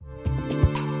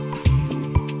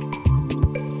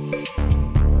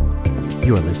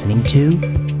You're listening to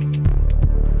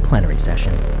Plenary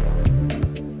Session.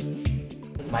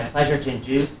 It's my pleasure to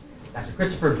introduce Dr.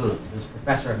 Christopher Booth, who's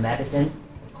Professor of Medicine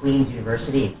at Queen's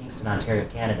University in Kingston, Ontario,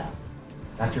 Canada.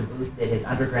 Dr. Booth did his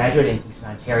undergraduate in Kingston,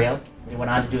 Ontario, and he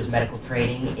went on to do his medical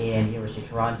training in the University of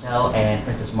Toronto and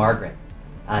Princess Margaret.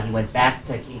 He went back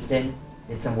to Kingston,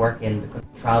 did some work in the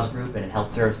clinical trials group and in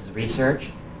health services research,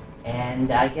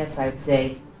 and I guess I would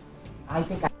say, I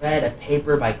think I read a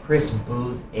paper by Chris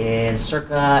Booth in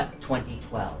circa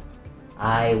 2012.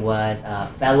 I was a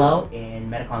fellow in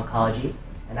medical oncology,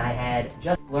 and I had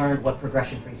just learned what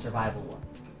progression-free survival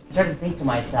was. I started to think to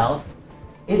myself,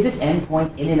 is this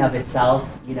endpoint in and of itself,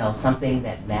 something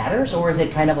that matters, or is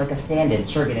it kind of like a stand-in,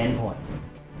 surrogate endpoint?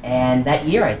 And that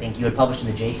year, I think you had published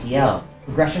in the JCO,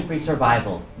 progression-free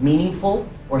survival, meaningful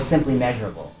or simply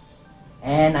measurable?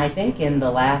 And I think in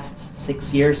the last 6,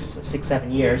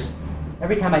 7 years,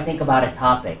 every time I think about a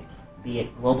topic, be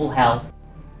it global health,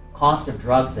 cost of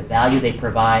drugs, the value they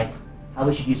provide, how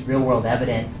we should use real-world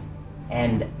evidence,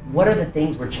 and what are the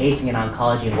things we're chasing in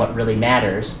oncology and what really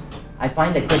matters, I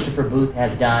find that Christopher Booth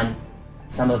has done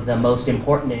some of the most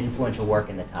important and influential work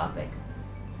in the topic.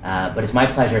 But it's my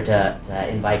pleasure to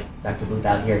invite Dr. Booth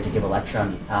out here to give a lecture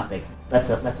on these topics. Let's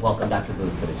welcome Dr.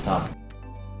 Booth for this talk.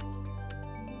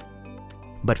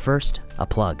 But first, a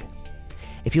plug.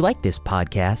 If you like this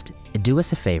podcast, do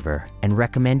us a favor and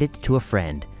recommend it to a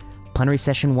friend. Plenary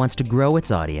Session wants to grow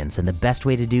its audience, and the best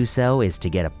way to do so is to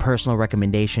get a personal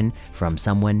recommendation from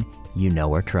someone you know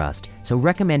or trust. So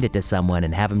recommend it to someone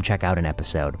and have them check out an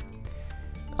episode.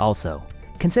 Also,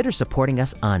 consider supporting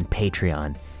us on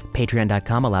Patreon.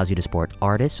 Patreon.com allows you to support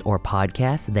artists or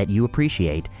podcasts that you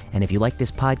appreciate, and if you like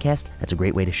this podcast, that's a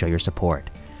great way to show your support.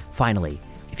 Finally,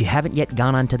 if you haven't yet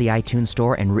gone onto the iTunes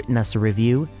Store and written us a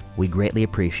review, we greatly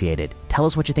appreciate it. Tell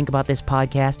us what you think about this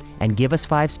podcast and give us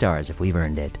 5 stars if we've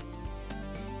earned it.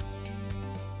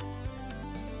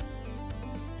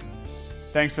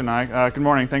 Thanks, Vinay. Good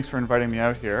morning. Thanks for inviting me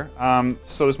out here.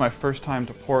 So this is my first time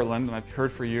to Portland, and I've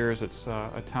heard for years it's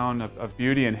a town of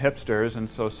beauty and hipsters, and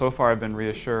so far I've been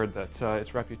reassured that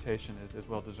its reputation is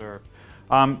well deserved.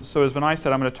 So as Vinay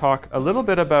said, I'm going to talk a little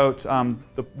bit about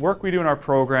the work we do in our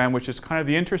program, which is kind of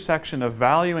the intersection of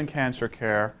value in cancer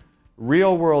care,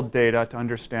 real-world data to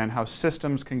understand how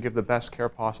systems can give the best care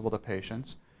possible to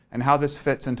patients, and how this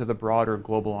fits into the broader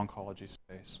global oncology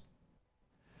space.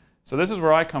 So this is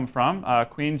where I come from,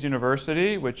 Queen's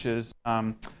University, which is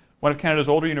one of Canada's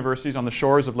older universities on the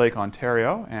shores of Lake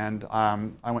Ontario. And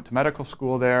I went to medical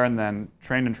school there and then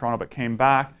trained in Toronto, but came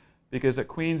back because at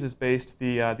Queen's is based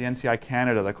the NCI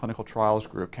Canada, the Clinical Trials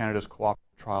Group, Canada's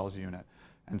Cooperative Trials Unit.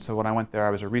 And so when I went there, I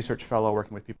was a research fellow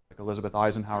working with people like Elizabeth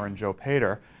Eisenhower and Joe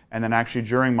Pater. And then actually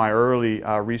during my early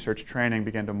research training,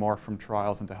 began to morph from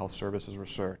trials into health services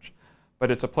research. But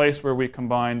it's a place where we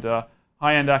combined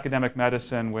high-end academic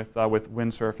medicine with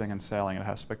windsurfing and sailing. It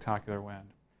has spectacular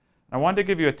wind. And I wanted to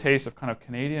give you a taste of kind of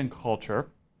Canadian culture.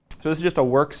 So this is just a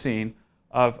work scene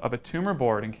of a tumor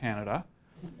board in Canada.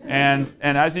 And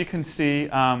as you can see,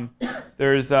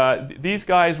 there's these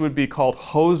guys would be called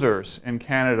hosers in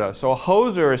Canada. So a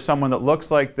hoser is someone that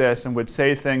looks like this and would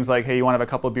say things like, hey, you want to have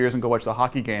a couple of beers and go watch the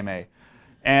hockey game, eh?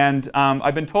 And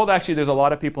I've been told actually there's a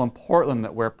lot of people in Portland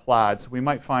that wear plaids. So we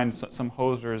might find some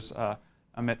hosers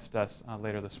amidst us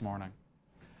later this morning.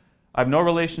 I have no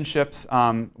relationships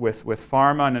with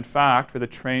pharma, and in fact, for the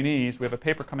trainees, we have a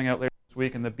paper coming out later this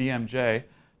week in the BMJ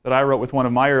that I wrote with one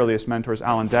of my earliest mentors,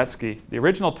 Alan Detsky. The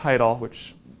original title,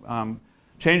 which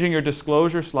changing your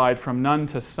disclosure slide from none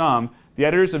to some, the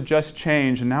editors have just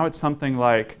changed, and now it's something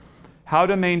like how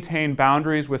to maintain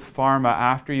boundaries with pharma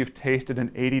after you've tasted an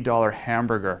 $80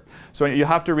 hamburger. So you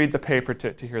have to read the paper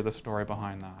to hear the story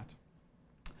behind that.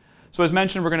 So as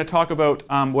mentioned, we're going to talk about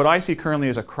what I see currently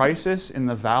as a crisis in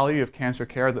the value of cancer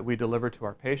care that we deliver to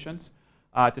our patients,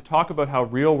 to talk about how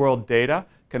real-world data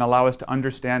can allow us to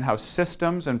understand how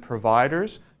systems and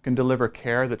providers can deliver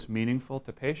care that's meaningful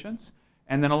to patients,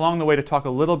 and then along the way to talk a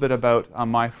little bit about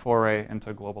my foray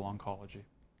into global oncology.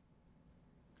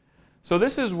 So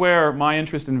this is where my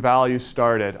interest in value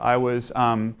started. I was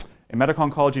a medical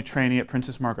oncology trainee at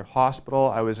Princess Margaret Hospital.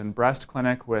 I was in breast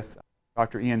clinic with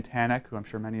Dr. Ian Tannock, who I'm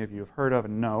sure many of you have heard of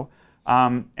and know.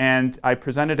 And I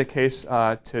presented a case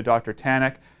to Dr.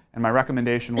 Tannock, and my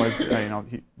recommendation was,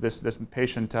 this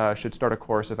patient should start a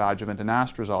course of adjuvant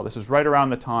anastrozole. This is right around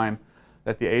the time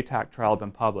that the ATAC trial had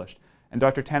been published. And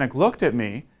Dr. Tannock looked at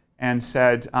me and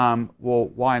said, well,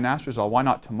 why anastrozole? Why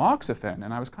not tamoxifen?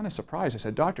 And I was kind of surprised. I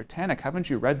said, Dr. Tannock, haven't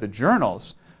you read the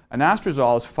journals?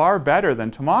 Anastrozole is far better than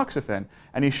tamoxifen.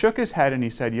 And he shook his head and he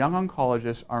said, young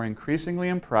oncologists are increasingly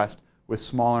impressed with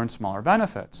smaller and smaller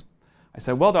benefits. I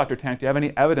said, well, Dr. Tanek, do you have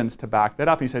any evidence to back that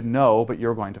up? He said, no, but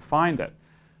you're going to find it.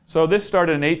 So this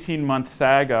started an 18-month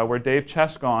saga where Dave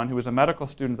Chescon, who was a medical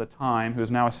student at the time, who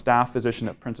is now a staff physician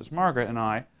at Princess Margaret, and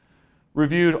I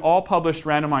reviewed all published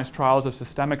randomized trials of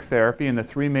systemic therapy in the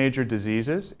 3 major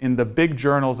diseases in the big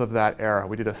journals of that era.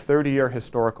 We did a 30-year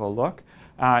historical look,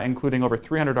 including over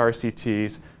 300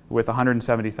 RCTs with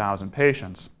 170,000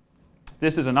 patients.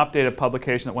 This is an updated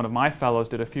publication that one of my fellows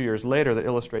did a few years later that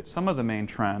illustrates some of the main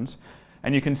trends.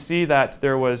 And you can see that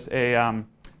there was a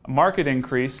marked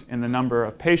increase in the number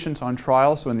of patients on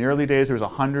trial. So in the early days, there was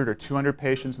 100 or 200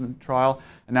 patients in the trial,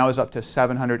 and now it's up to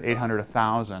 700, 800,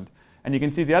 1,000. And you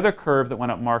can see the other curve that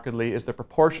went up markedly is the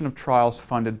proportion of trials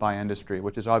funded by industry,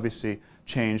 which has obviously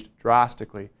changed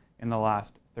drastically in the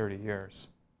last 30 years.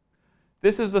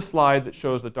 This is the slide that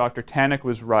shows that Dr. Tanek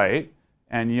was right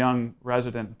and young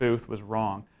resident Booth was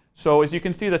wrong. So as you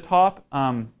can see, the top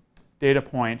data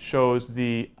point shows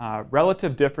the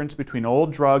relative difference between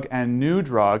old drug and new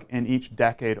drug in each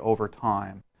decade over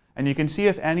time. And you can see,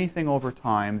 if anything, over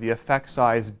time, the effect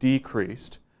size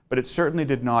decreased, but it certainly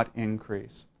did not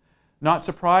increase. Not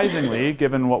surprisingly,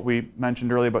 given what we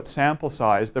mentioned earlier about sample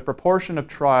size, the proportion of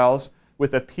trials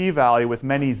with a p-value with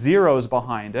many zeros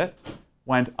behind it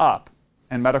went up.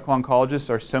 And medical oncologists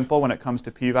are simple when it comes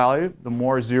to p-value. The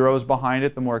more zeros behind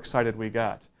it, the more excited we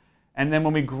get. And then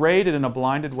when we graded in a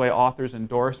blinded way authors'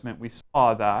 endorsement, we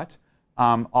saw that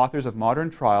authors of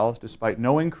modern trials, despite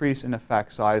no increase in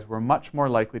effect size, were much more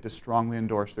likely to strongly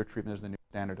endorse their treatment as the new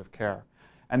standard of care.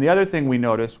 And the other thing we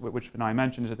noticed, which Vinay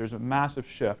mentioned, is that there's a massive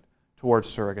shift towards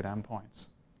surrogate endpoints.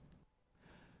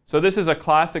 So this is a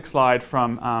classic slide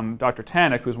from Dr.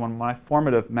 Tanek, who's one of my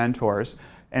formative mentors.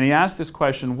 And he asked this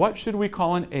question: what should we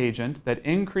call an agent that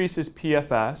increases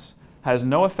PFS, has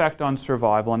no effect on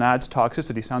survival, and adds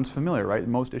toxicity? Sounds familiar, right?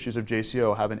 Most issues of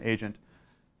JCO have an agent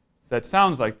that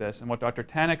sounds like this. And what Dr.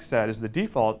 Tanek said is the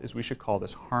default is we should call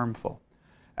this harmful.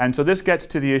 And so this gets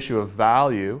to the issue of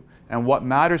value and what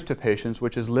matters to patients,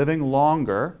 which is living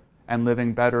longer and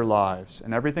living better lives.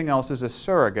 And everything else is a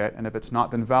surrogate, and if it's not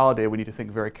been validated, we need to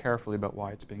think very carefully about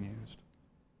why it's being used.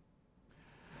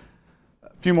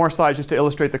 A few more slides just to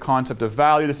illustrate the concept of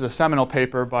value. This is a seminal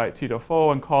paper by Tito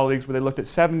Fo and colleagues where they looked at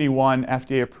 71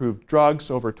 FDA-approved drugs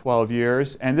over 12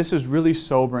 years, and this is really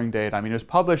sobering data. I mean, it was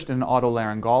published in an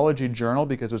otolaryngology journal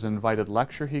because it was an invited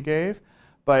lecture he gave,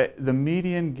 but the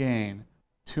median gain,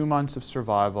 2 months of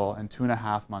survival and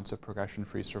 2.5 months of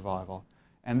progression-free survival.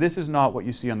 And this is not what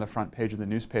you see on the front page of the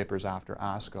newspapers after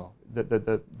ASCO.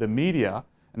 The media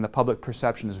and the public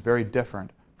perception is very different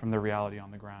from the reality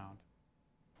on the ground.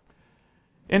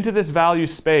 Into this value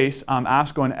space,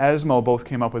 ASCO and ESMO both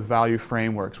came up with value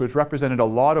frameworks, which represented a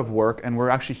lot of work and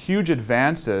were actually huge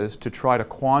advances to try to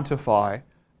quantify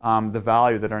the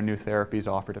value that our new therapies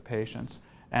offer to patients.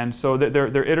 And so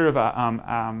they're iterative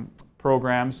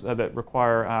programs that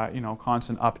require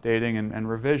constant updating and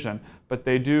revision, but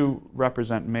they do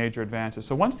represent major advances.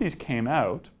 So once these came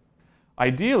out,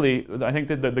 ideally, I think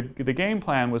that the game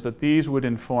plan was that these would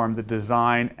inform the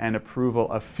design and approval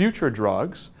of future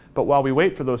drugs, but while we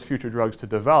wait for those future drugs to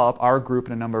develop, our group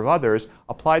and a number of others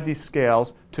applied these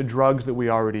scales to drugs that we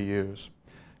already use.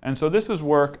 And so this was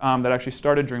work that actually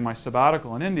started during my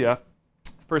sabbatical in India.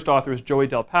 First author was Joey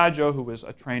Del Paggio, who was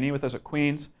a trainee with us at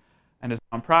Queen's and is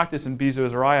on practice, and Bizu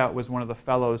Azaraya was one of the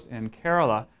fellows in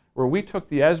Kerala, where we took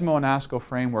the ESMO and ASCO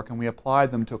framework and we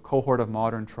applied them to a cohort of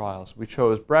modern trials. We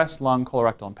chose breast, lung,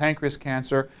 colorectal, and pancreas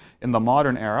cancer in the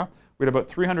modern era. We had about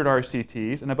 300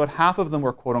 RCTs, and about half of them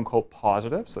were quote-unquote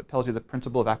positive, so it tells you the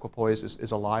principle of equipoise is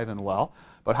alive and well.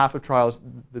 About half of trials,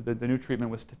 the new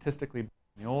treatment was statistically better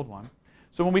than the old one.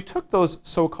 So when we took those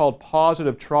so-called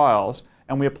positive trials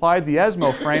and we applied the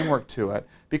ESMO framework to it,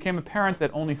 it became apparent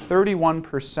that only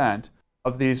 31%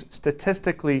 of these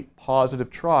statistically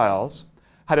positive trials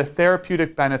had a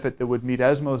therapeutic benefit that would meet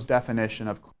ESMO's definition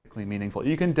of clinically meaningful.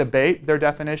 You can debate their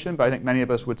definition, but I think many of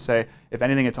us would say, if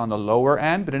anything, it's on the lower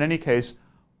end. But in any case,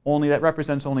 that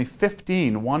represents only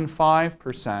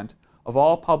 15% of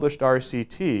all published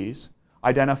RCTs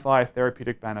identify a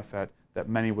therapeutic benefit that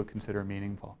many would consider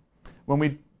meaningful. When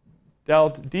we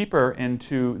delved deeper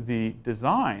into the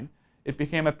design, it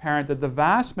became apparent that the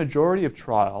vast majority of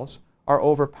trials are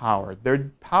overpowered.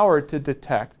 They're powered to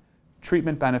detect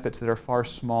treatment benefits that are far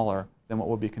smaller than what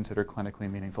would be considered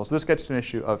clinically meaningful. So this gets to an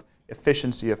issue of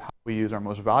efficiency of how we use our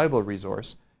most valuable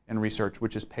resource in research,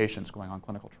 which is patients going on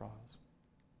clinical trials.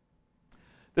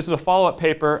 This is a follow-up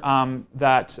paper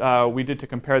that we did to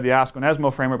compare the ASCO and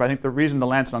ESMO framework. But I think the reason the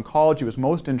Lancet Oncology was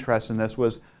most interested in this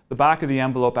was the back of the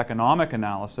envelope economic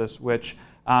analysis, which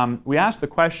we asked the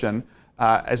question,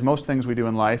 as most things we do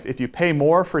in life, if you pay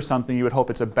more for something, you would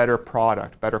hope it's a better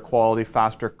product, better quality,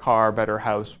 faster car, better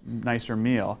house, nicer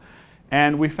meal.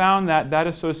 And we found that that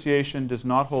association does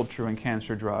not hold true in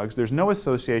cancer drugs. There's no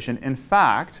association. In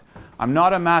fact, I'm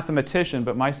not a mathematician,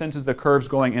 but my sense is the curve's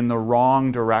going in the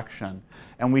wrong direction.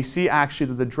 And we see actually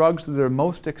that the drugs that are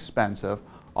most expensive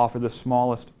offer the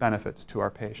smallest benefits to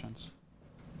our patients.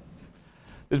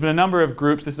 There's been a number of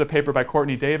groups. This is a paper by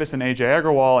Courtney Davis and A.J.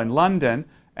 Agarwal in London,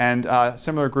 and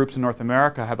similar groups in North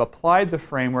America have applied the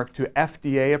framework to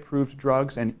FDA-approved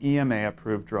drugs and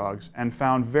EMA-approved drugs and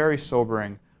found very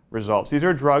sobering results. These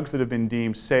are drugs that have been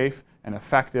deemed safe and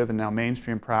effective and now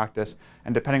mainstream practice,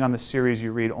 and depending on the series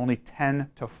you read, only 10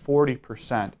 to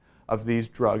 40% of these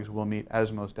drugs will meet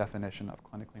ESMO's definition of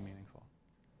clinically meaningful.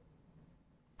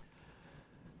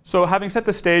 So having set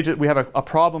the stage that we have a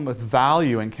problem with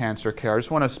value in cancer care, I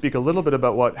just want to speak a little bit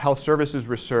about what health services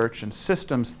research and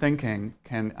systems thinking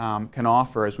can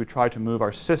offer as we try to move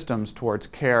our systems towards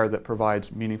care that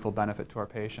provides meaningful benefit to our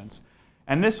patients.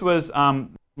 And this was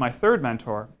my third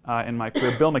mentor in my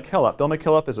career, Bill McKillop. Bill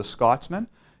McKillop is a Scotsman,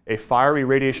 a fiery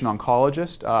radiation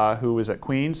oncologist who was at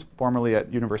Queen's, formerly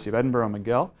at University of Edinburgh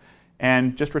McGill,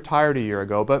 and just retired a year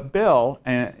ago. But Bill,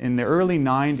 in the early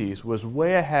 90s, was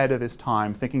way ahead of his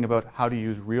time thinking about how to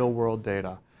use real-world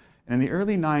data. And in the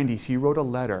early 90s, he wrote a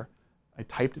letter. I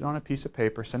typed it on a piece of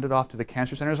paper, sent it off to the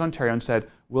Cancer Centres of Ontario and said,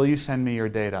 "Will you send me your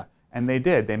data?" And they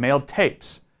did. They mailed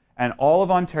tapes. And all of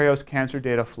Ontario's cancer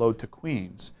data flowed to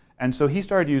Queen's. And so he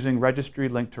started using registry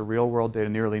linked to real-world data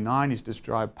in the early 90s to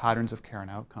describe patterns of care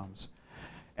and outcomes.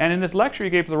 And in this lecture he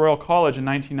gave to the Royal College in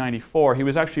 1994, he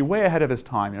was actually way ahead of his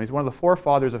time. He's one of the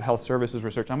forefathers of health services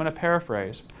research. I'm going to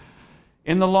paraphrase.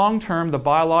 In the long term, the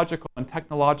biological and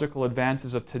technological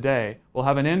advances of today will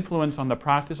have an influence on the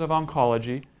practice of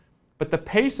oncology, but the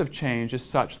pace of change is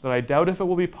such that I doubt if it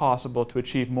will be possible to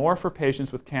achieve more for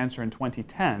patients with cancer in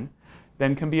 2010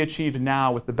 than can be achieved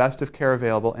now with the best of care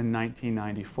available in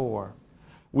 1994.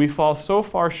 We fall so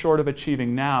far short of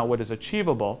achieving now what is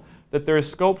achievable that there is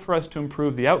scope for us to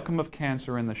improve the outcome of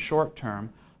cancer in the short term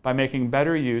by making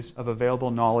better use of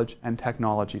available knowledge and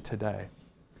technology today.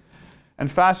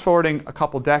 And fast forwarding a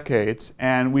couple decades,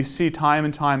 and we see time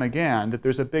and time again that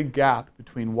there's a big gap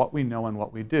between what we know and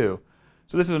what we do.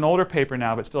 So this is an older paper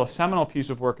now, but still a seminal piece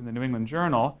of work in the New England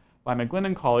Journal by McGlynn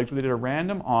and colleagues. They did a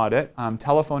random audit,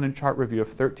 telephone and chart review of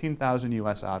 13,000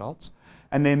 US adults,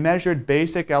 and they measured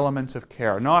basic elements of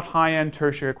care, not high-end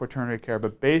tertiary quaternary care,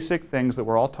 but basic things that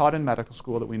we're all taught in medical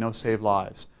school that we know save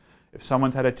lives. If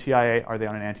someone's had a TIA, are they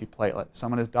on an antiplatelet? If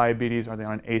someone has diabetes, are they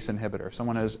on an ACE inhibitor? If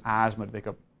someone has asthma, do they take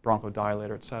a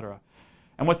bronchodilator, et cetera?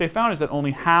 And what they found is that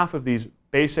only half of these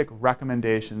basic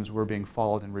recommendations were being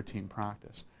followed in routine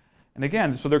practice. And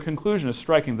again, so their conclusion is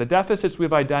striking. The deficits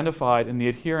we've identified in the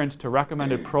adherence to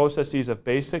recommended processes of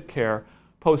basic care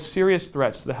pose serious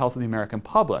threats to the health of the American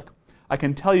public. I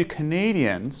can tell you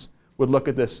Canadians would look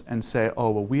at this and say, oh,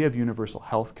 well, we have universal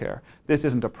health care. This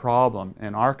isn't a problem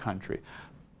in our country.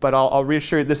 But I'll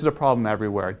reassure you, this is a problem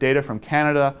everywhere. Data from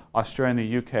Canada, Australia, and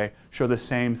the UK show the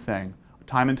same thing.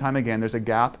 Time and time again, there's a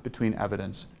gap between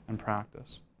evidence and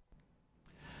practice.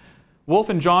 Wolf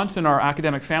and Johnson are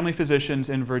academic family physicians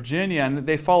in Virginia, and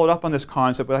they followed up on this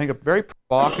concept with, I think, a very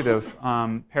provocative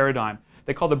paradigm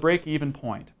they call the break-even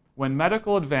point, when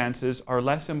medical advances are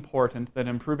less important than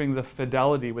improving the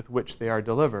fidelity with which they are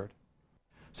delivered.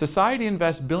 Society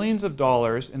invests billions of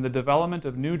dollars in the development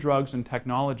of new drugs and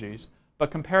technologies, but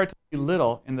comparatively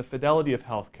little in the fidelity of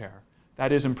health care,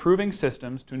 that is, improving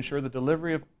systems to ensure the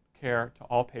delivery of care to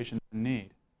all patients in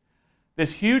need.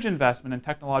 This huge investment in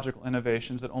technological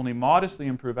innovations that only modestly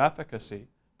improve efficacy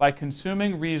by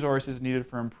consuming resources needed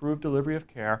for improved delivery of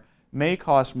care may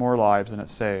cost more lives than it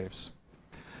saves.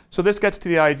 So this gets to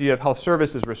the idea of health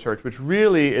services research, which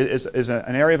really is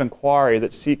an area of inquiry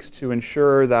that seeks to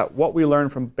ensure that what we learn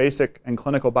from basic and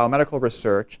clinical biomedical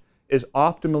research is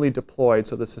optimally deployed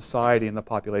so the society and the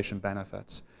population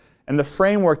benefits. And the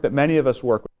framework that many of us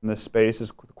work with in this space is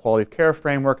the quality of care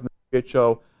framework and the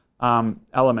WHO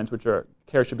elements, which are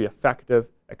care should be effective,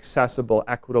 accessible,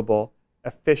 equitable,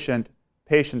 efficient,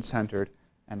 patient-centered,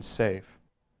 and safe.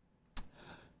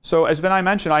 So as Vinay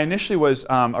mentioned, I initially was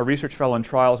a research fellow in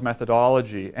trials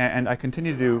methodology, and I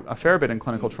continue to do a fair bit in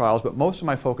clinical trials, but most of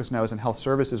my focus now is in health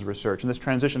services research. And this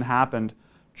transition happened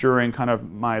during kind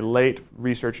of my late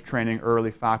research training,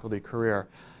 early faculty career.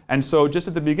 And so just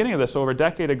at the beginning of this, over a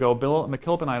decade ago, Bill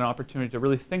McKillop and I had an opportunity to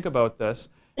really think about this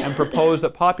and propose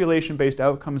that population-based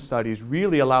outcome studies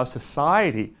really allow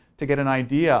society to get an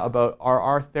idea about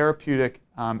our therapeutic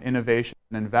innovation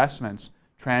and investments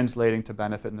translating to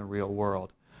benefit in the real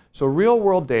world. So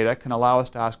real-world data can allow us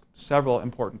to ask several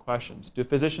important questions. Do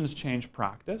physicians change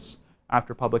practice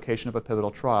after publication of a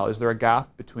pivotal trial? Is there a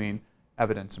gap between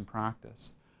evidence and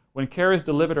practice? When care is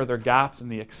delivered, are there gaps in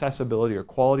the accessibility or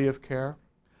quality of care?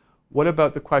 What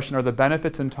about the question, are the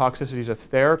benefits and toxicities of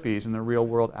therapies in the real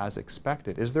world as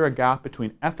expected? Is there a gap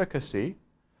between efficacy,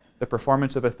 the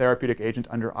performance of a therapeutic agent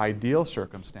under ideal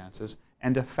circumstances,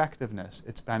 and effectiveness,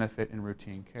 its benefit in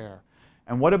routine care?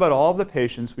 And what about all of the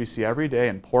patients we see every day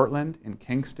in Portland, in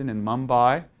Kingston, in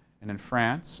Mumbai, and in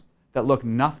France that look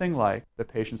nothing like the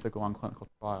patients that go on clinical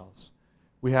trials?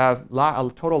 We have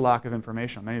a total lack of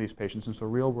information on many of these patients, and so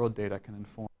real-world data can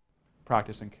inform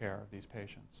practice and care of these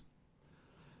patients.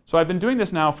 So I've been doing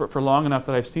this now for long enough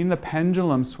that I've seen the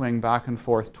pendulum swing back and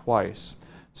forth twice.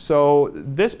 So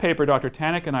this paper Dr.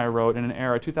 Tanek and I wrote in an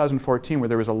era, 2014, where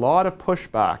there was a lot of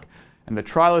pushback, and the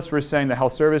trialists were saying the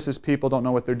health services people don't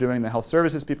know what they're doing. The health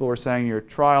services people were saying your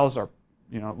trials are,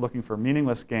 looking for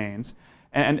meaningless gains.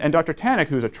 And Dr. Tanek,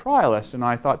 who's a trialist, and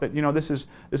I thought that, this is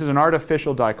an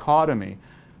artificial dichotomy.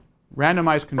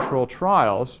 Randomized controlled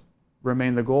trials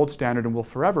remain the gold standard and will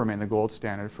forever remain the gold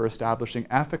standard for establishing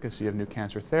efficacy of new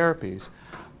cancer therapies.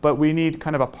 But we need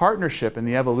kind of a partnership in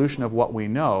the evolution of what we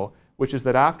know, which is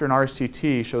that after an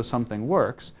RCT shows something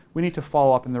works, we need to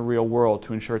follow up in the real world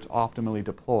to ensure it's optimally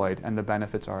deployed and the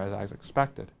benefits are as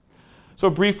expected. So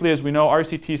briefly, as we know,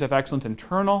 RCTs have excellent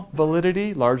internal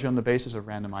validity, largely on the basis of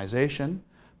randomization,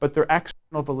 but their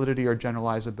external validity or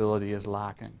generalizability is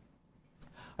lacking.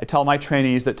 I tell my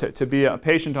trainees that to be a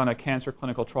patient on a cancer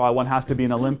clinical trial, one has to be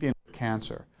an Olympian with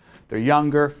cancer. They're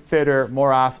younger, fitter,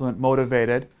 more affluent,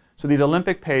 motivated. So these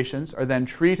Olympic patients are then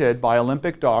treated by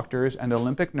Olympic doctors and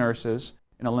Olympic nurses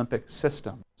in Olympic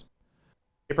systems.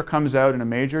 The paper comes out in a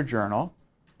major journal,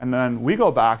 and then we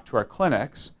go back to our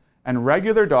clinics, and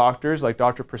regular doctors like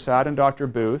Dr. Prasad and Dr.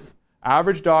 Booth,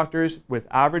 average doctors with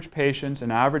average patients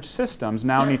and average systems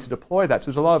now need to deploy that.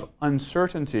 So there's a lot of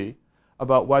uncertainty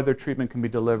about whether treatment can be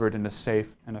delivered in a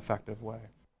safe and effective way.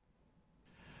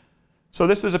 So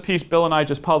this was a piece Bill and I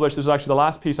just published. This was actually the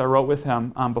last piece I wrote with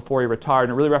him before he retired,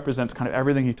 and it really represents kind of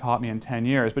everything he taught me in 10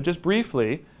 years. But just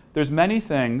briefly, there's many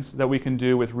things that we can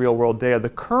do with real-world data. The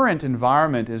current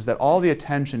environment is that all the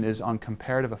attention is on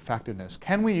comparative effectiveness.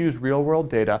 Can we use real-world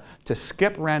data to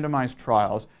skip randomized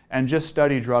trials and just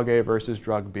study drug A versus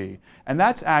drug B? And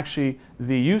that's actually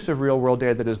the use of real-world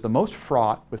data that is the most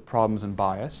fraught with problems and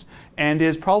bias, and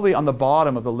is probably on the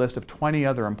bottom of the list of 20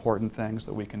 other important things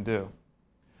that we can do.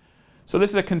 So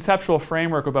this is a conceptual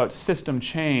framework about system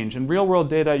change. In real-world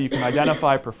data, you can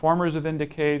identify performers of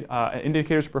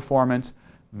indicators of performance,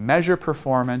 measure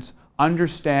performance,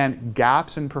 understand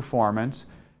gaps in performance,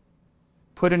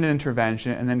 put in an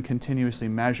intervention, and then continuously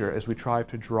measure as we try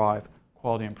to drive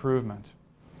quality improvement.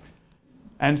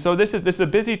 And so this is a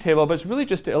busy table, but it's really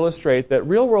just to illustrate that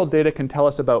real-world data can tell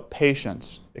us about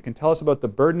patients. It can tell us about the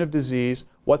burden of disease,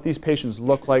 what these patients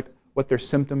look like, what their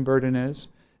symptom burden is.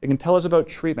 It can tell us about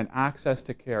treatment, access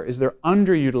to care. Is there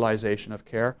underutilization of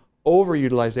care,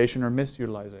 overutilization, or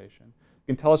misutilization? It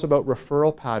can tell us about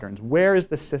referral patterns. Where is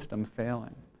the system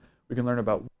failing? We can learn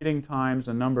about waiting times,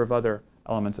 a number of other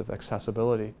elements of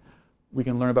accessibility. We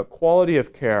can learn about quality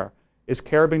of care. Is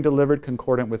care being delivered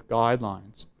concordant with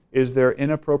guidelines? Is there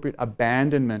inappropriate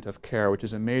abandonment of care, which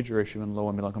is a major issue in low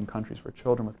and middle-income countries for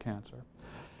children with cancer?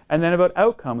 And then about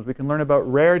outcomes, we can learn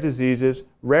about rare diseases,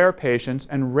 rare patients,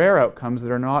 and rare outcomes that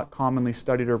are not commonly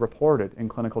studied or reported in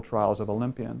clinical trials of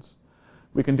Olympians.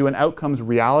 We can do an outcomes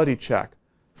reality check.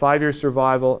 5-year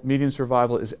survival, median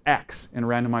survival is X in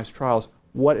randomized trials.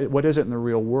 What is it in the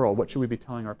real world? What should we be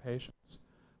telling our patients?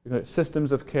 We look at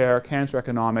systems of care, cancer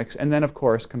economics, and then, of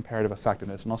course, comparative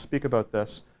effectiveness. And I'll speak about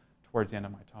this towards the end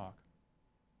of my talk.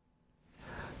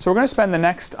 So we're going to spend the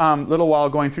next little while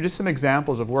going through just some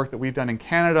examples of work that we've done in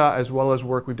Canada as well as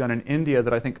work we've done in India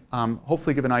that I think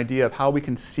hopefully give an idea of how we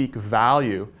can seek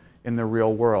value in the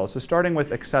real world. So starting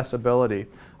with accessibility,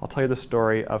 I'll tell you the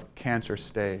story of Cancer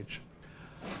Stage.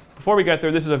 Before we get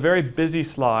there, this is a very busy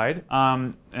slide,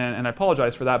 and I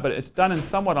apologize for that, but it's done in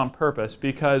somewhat on purpose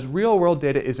because real-world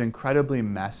data is incredibly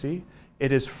messy.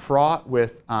 It is fraught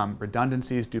with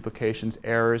redundancies, duplications,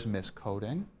 errors,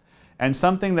 miscoding. And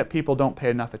something that people don't pay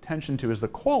enough attention to is the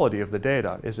quality of the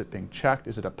data. Is it being checked?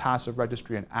 Is it a passive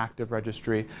registry, an active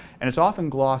registry? And it's often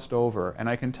glossed over. And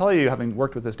I can tell you, having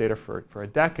worked with this data for a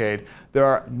decade, there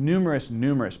are numerous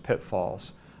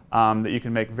pitfalls that you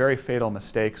can make very fatal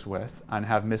mistakes with and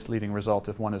have misleading results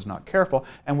if one is not careful.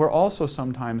 And we're also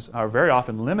sometimes, very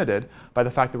often limited by the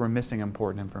fact that we're missing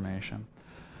important information.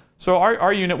 So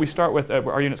our unit, we start with,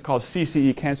 our unit's called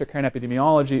CCE, Cancer Care and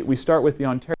Epidemiology. We start with the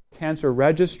Ontario Cancer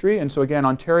Registry. And so again,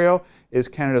 Ontario is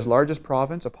Canada's largest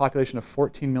province, a population of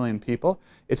 14 million people.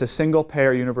 It's a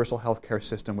single-payer universal healthcare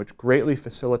system, which greatly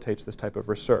facilitates this type of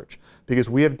research because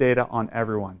we have data on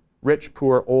everyone: rich,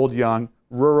 poor, old, young,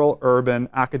 rural, urban,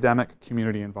 academic,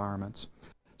 community environments.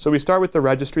 So we start with the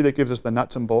registry that gives us the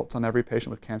nuts and bolts on every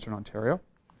patient with cancer in Ontario.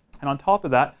 And on top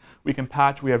of that, we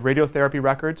have radiotherapy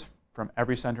records from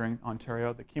every center in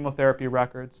Ontario, the chemotherapy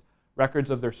records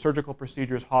of their surgical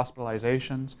procedures,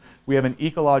 hospitalizations. We have an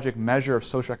ecologic measure of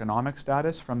socioeconomic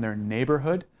status from their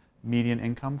neighborhood, median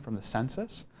income from the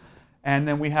census. And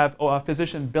then we have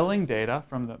physician billing data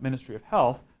from the Ministry of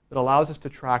Health that allows us to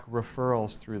track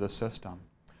referrals through the system.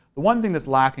 The one thing that's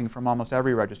lacking from almost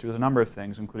every registry is a number of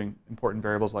things, including important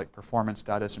variables like performance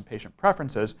status and patient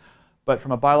preferences. But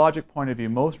from a biologic point of view,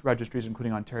 most registries,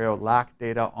 including Ontario, lack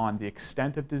data on the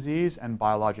extent of disease and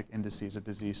biologic indices of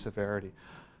disease severity.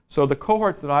 So the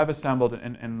cohorts that I've assembled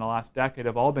in the last decade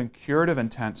have all been curative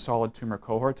intent solid tumor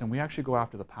cohorts, and we actually go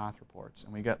after the path reports.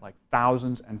 And we get like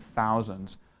thousands and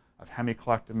thousands of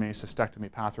hemicolectomy, cystectomy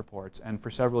path reports, and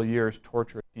for several years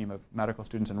torture a team of medical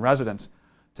students and residents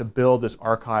to build this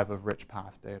archive of rich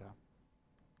path data.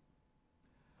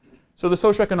 So the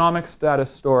socioeconomic status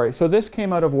story. So this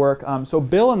came out of work. So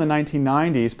Bill in the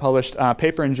 1990s published a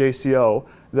paper in JCO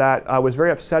that was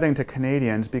very upsetting to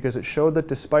Canadians because it showed that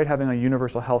despite having a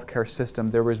universal healthcare system,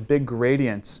 there was big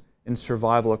gradients in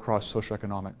survival across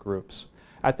socioeconomic groups.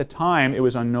 At the time, it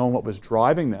was unknown what was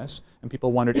driving this, and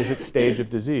people wondered, is it stage of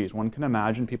disease? One can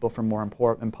imagine people from more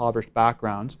impoverished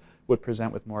backgrounds would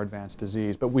present with more advanced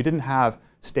disease, but we didn't have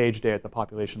stage data at the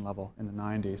population level in the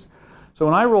 90s. So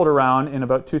when I rolled around in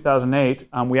about 2008,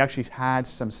 we actually had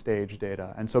some stage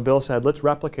data. And so Bill said, let's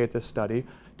replicate this study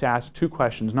to ask two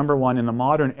questions. Number one, in the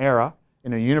modern era,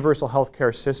 in a universal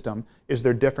healthcare system, is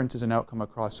there differences in outcome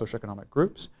across socioeconomic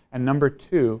groups? And number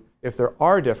two, if there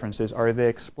are differences, are they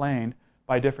explained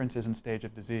by differences in stage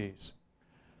of disease?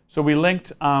 So we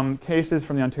linked cases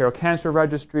from the Ontario Cancer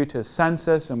Registry to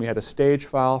census, and we had a stage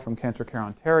file from Cancer Care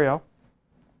Ontario.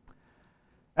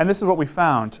 And this is what we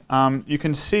found. You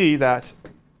can see that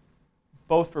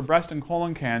both for breast and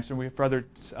colon cancer, we have for other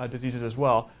diseases as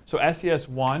well. So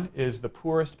SES1 is the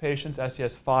poorest patients,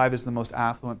 SES5 is the most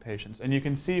affluent patients. And you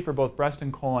can see for both breast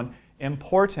and colon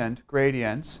important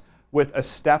gradients with a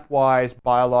stepwise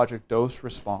biologic dose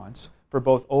response for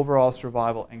both overall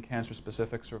survival and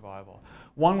cancer-specific survival.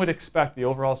 One would expect the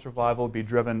overall survival would be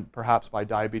driven perhaps by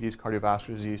diabetes, cardiovascular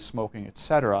disease, smoking,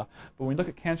 etc. But when we look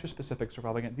at cancer-specific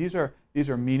survival, again, these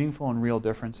are meaningful and real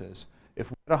differences. If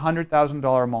we had a $100,000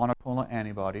 monoclonal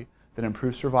antibody that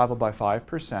improves survival by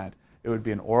 5%, it would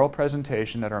be an oral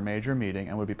presentation at our major meeting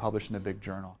and would be published in a big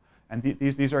journal. And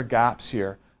these are gaps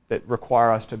here that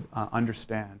require us to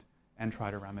understand and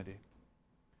try to remedy.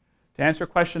 To answer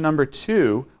question number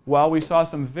two, while we saw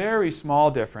some very small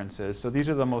differences, so these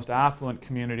are the most affluent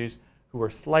communities who are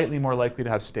slightly more likely to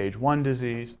have stage 1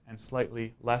 disease and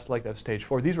slightly less likely to have stage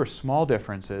 4. These were small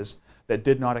differences that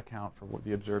did not account for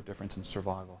the observed difference in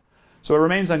survival. So it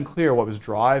remains unclear what was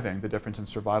driving the difference in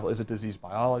survival. Is it disease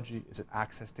biology? Is it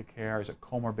access to care? Is it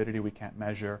comorbidity we can't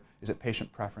measure? Is it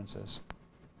patient preferences?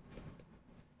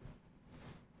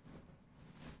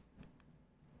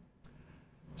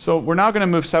 So we're now going to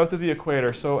move south of the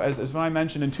equator. So as I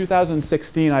mentioned, in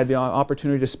 2016, I had the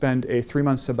opportunity to spend a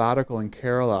 3-month sabbatical in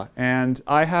Kerala. And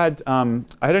I had an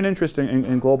interest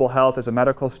in global health as a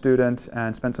medical student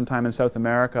and spent some time in South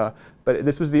America. But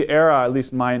this was the era, at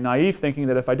least my naive thinking,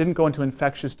 that if I didn't go into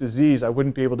infectious disease, I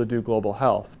wouldn't be able to do global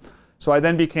health. So I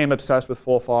then became obsessed with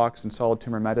FOLFOX and solid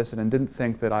tumor medicine and didn't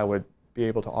think that I would be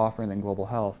able to offer anything global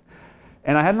health.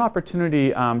 And I had an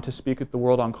opportunity to speak at the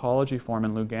World Oncology Forum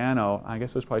in Lugano, I guess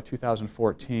it was probably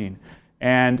 2014.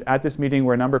 And at this meeting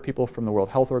were a number of people from the World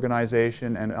Health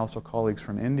Organization and also colleagues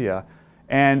from India.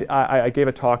 And I gave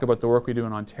a talk about the work we do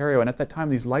in Ontario. And at that time,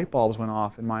 these light bulbs went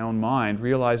off in my own mind,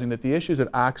 realizing that the issues of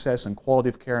access and quality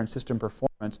of care and system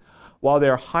performance, while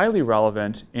they're highly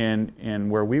relevant in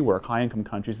where we work, high-income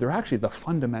countries, they're actually the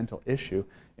fundamental issue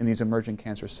in these emerging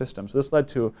cancer systems. So this led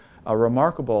to a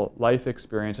remarkable life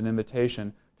experience, an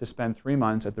invitation to spend 3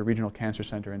 months at the Regional Cancer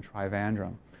Center in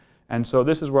Trivandrum. And so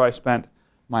this is where I spent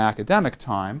my academic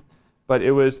time, but it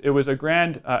was a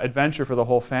grand adventure for the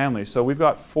whole family. So we've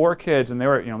got 4 kids, and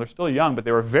they're still young, but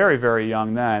they were very, very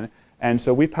young then. And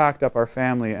so we packed up our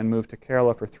family and moved to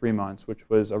Kerala for 3 months, which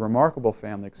was a remarkable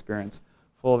family experience,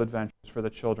 full of adventures for the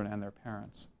children and their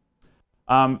parents.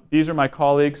 These are my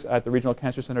colleagues at the Regional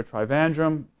Cancer Center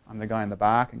Trivandrum. I'm the guy in the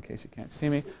back, in case you can't see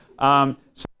me. So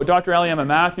Dr. Eliama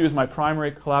Matthews is my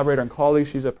primary collaborator and colleague.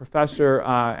 She's a professor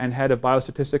and head of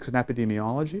biostatistics and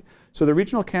epidemiology. So the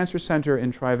Regional Cancer Center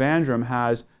in Trivandrum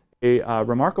has a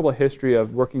remarkable history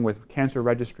of working with cancer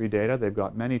registry data. They've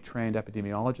got many trained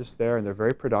epidemiologists there, and they're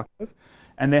very productive.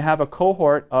 And they have a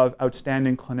cohort of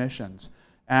outstanding clinicians.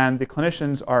 And the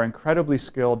clinicians are incredibly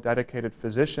skilled, dedicated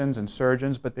physicians and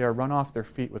surgeons, but they are run off their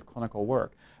feet with clinical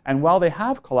work. And while they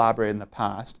have collaborated in the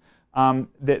past,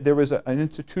 there was an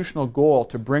institutional goal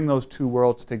to bring those two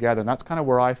worlds together. And that's kind of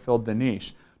where I filled the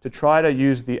niche, to try to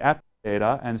use the epi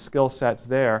data and skill sets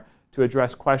there to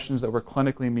address questions that were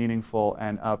clinically meaningful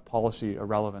and of policy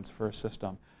relevance for a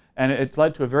system. And it's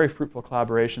led to a very fruitful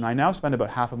collaboration. I now spend about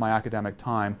half of my academic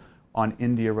time on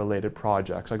India-related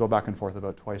projects. I go back and forth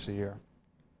about twice a year.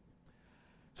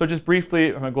 So just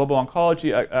briefly, global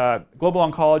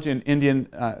oncology in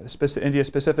India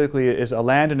specifically is a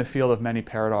land and a field of many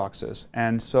paradoxes.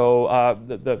 And so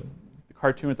the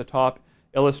cartoon at the top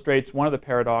illustrates one of the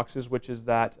paradoxes, which is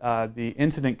that the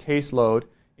incident caseload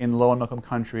in low and middle income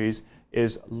countries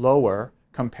is lower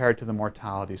compared to the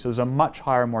mortality. So there's a much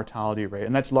higher mortality rate,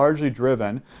 and that's largely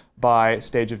driven by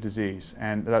stage of disease.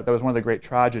 And that was one of the great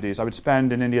tragedies. I would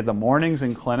spend in India the mornings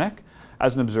in clinic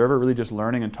as an observer, really just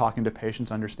learning and talking to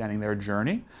patients, understanding their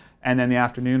journey. And then the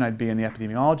afternoon I'd be in the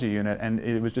epidemiology unit, and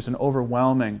it was just an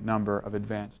overwhelming number of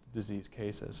advanced disease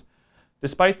cases.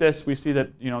 Despite this, we see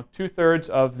that 2/3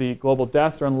 of the global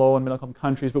deaths are in low and middle income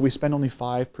countries, but we spend only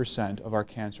 5% of our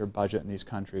cancer budget in these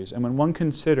countries. And when one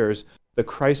considers the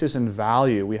crisis in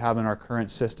value we have in our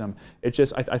current system, it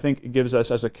just, I think it gives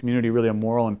us as a community really a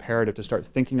moral imperative to start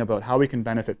thinking about how we can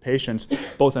benefit patients,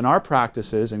 both in our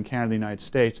practices in Canada and the United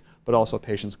States, but also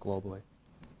patients globally.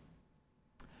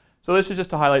 So this is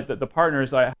just to highlight the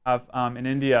partners I have in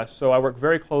India. So I work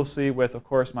very closely with, of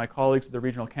course, my colleagues at the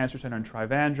Regional Cancer Center in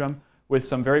Trivandrum, with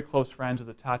some very close friends of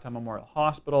the Tata Memorial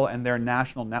Hospital and their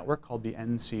national network called the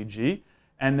NCG.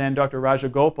 And then Dr.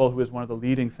 Rajagopal, who is one of the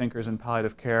leading thinkers in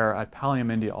palliative care at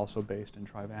Pallium India, also based in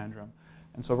Trivandrum.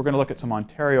 And so we're going to look at some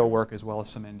Ontario work as well as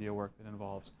some India work that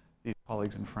involves these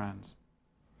colleagues and friends.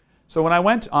 So when I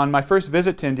went on my first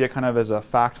visit to India, kind of as a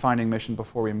fact-finding mission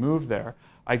before we moved there,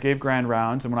 I gave grand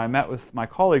rounds, and when I met with my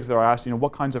colleagues there, I asked,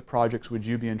 what kinds of projects would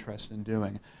you be interested in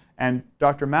doing? And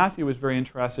Dr. Matthew was very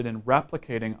interested in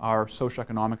replicating our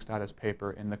socioeconomic status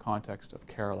paper in the context of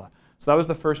Kerala. So that was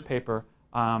the first paper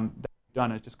that we've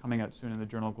done. It's just coming out soon in the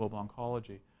Journal of Global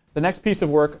Oncology. The next piece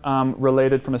of work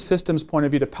related from a systems point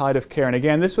of view to palliative care. And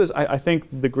again, this was, I think,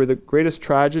 the greatest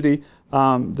tragedy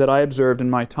that I observed in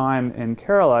my time in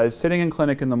Kerala is sitting in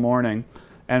clinic in the morning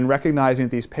and recognizing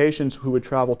that these patients who would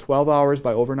travel 12 hours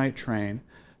by overnight train,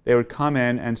 they would come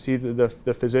in and see the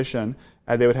physician.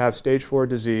 They would have stage 4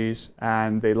 disease,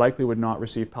 and they likely would not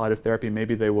receive palliative therapy.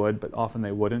 Maybe they would, but often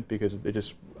they wouldn't because they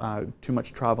just too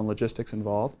much travel and logistics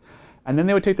involved. And then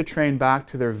they would take the train back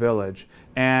to their village,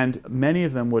 and many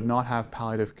of them would not have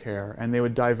palliative care, and they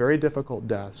would die very difficult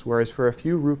deaths, whereas for a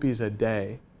few rupees a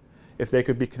day, if they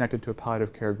could be connected to a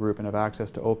palliative care group and have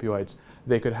access to opioids,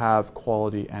 they could have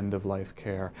quality end-of-life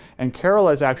care. And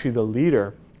Kerala is actually the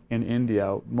leader in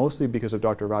India, mostly because of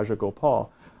Dr. Rajagopal.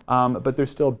 But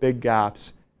there's still big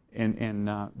gaps in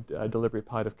delivery of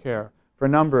palliative care for a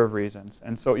number of reasons.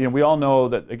 And so we all know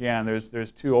that, again,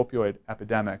 there's two opioid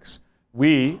epidemics.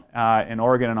 We in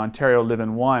Oregon and Ontario live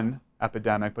in one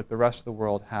epidemic, but the rest of the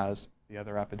world has the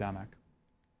other epidemic.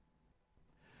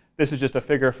 This is just a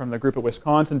figure from the group at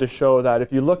Wisconsin to show that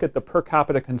if you look at the per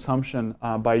capita consumption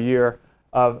by year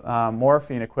of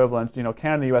morphine equivalents, Canada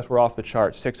and the U.S. were off the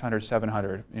charts, 600,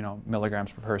 700,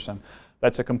 milligrams per person.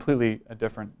 That's a completely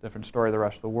different story of the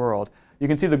rest of the world. You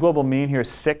can see the global mean here is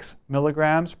 6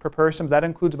 milligrams per person. That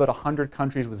includes about 100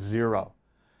 countries with 0.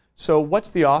 So what's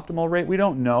the optimal rate? We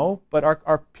don't know, but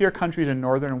our peer countries in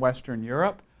Northern and Western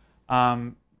Europe,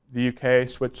 the UK,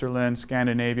 Switzerland,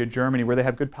 Scandinavia, Germany, where they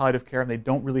have good palliative care and they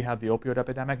don't really have the opioid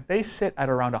epidemic, they sit at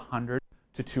around 100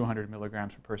 to 200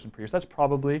 milligrams per person per year. So that's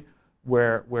probably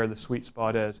where the sweet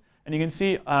spot is. And you can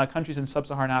see countries in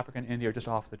sub-Saharan Africa and India are just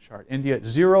off the chart. India,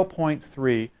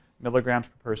 0.3 milligrams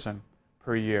per person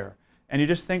per year. And you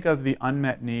just think of the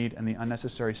unmet need and the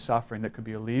unnecessary suffering that could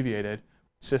be alleviated,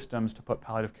 systems to put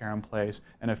palliative care in place,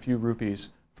 and a few rupees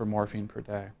for morphine per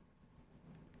day.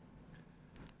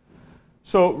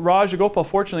 So Rajagopal,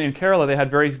 fortunately in Kerala, they had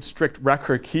very strict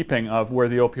record keeping of where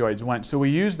the opioids went. So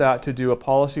we used that to do a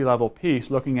policy level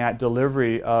piece looking at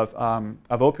delivery of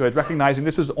opioids, recognizing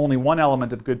this was only one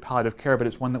element of good palliative care, but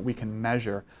it's one that we can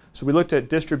measure. So we looked at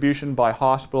distribution by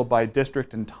hospital, by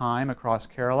district and time across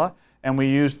Kerala, and we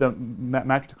used the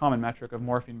common metric of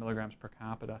morphine milligrams per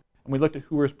capita. And we looked at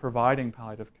who was providing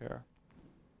palliative care.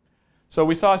 So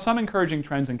we saw some encouraging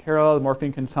trends in Kerala. The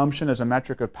morphine consumption as a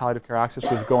metric of palliative care access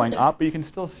was going up, but you can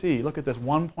still see, look at this,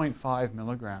 1.5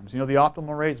 milligrams. The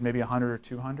optimal rate is maybe 100 or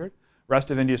 200. Rest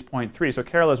of India is 0.3. So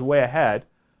Kerala is way ahead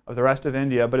of the rest of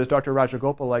India, but as Dr.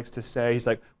 Rajagopal likes to say, he's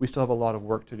like, we still have a lot of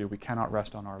work to do. We cannot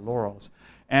rest on our laurels.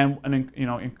 And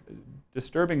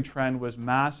disturbing trend was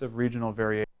massive regional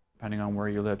variation depending on where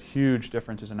you lived, huge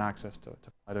differences in access to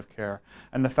palliative care.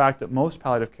 And the fact that most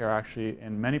palliative care actually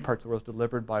in many parts of the world is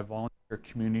delivered by volunteer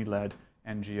community-led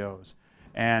NGOs.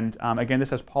 And again, this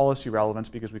has policy relevance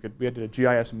because we had a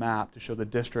GIS map to show the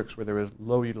districts where there was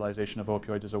low utilization of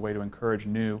opioids as a way to encourage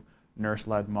new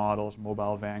nurse-led models,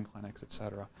 mobile van clinics, et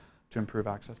cetera, to improve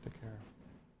access to care.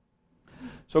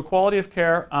 So quality of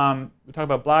care, we talk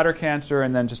about bladder cancer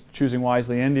and then just choosing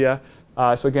wisely India.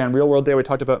 So again, real world data, we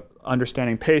talked about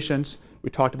understanding patients. We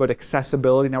talked about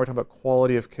accessibility. Now we're talking about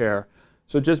quality of care.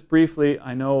 So just briefly,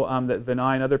 I know that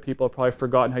Vinay and other people have probably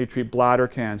forgotten how you treat bladder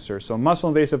cancer. So muscle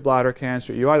invasive bladder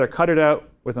cancer, you either cut it out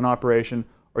with an operation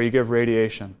or you give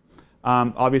radiation.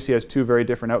 Obviously has two very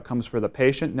different outcomes for the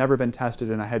patient, never been tested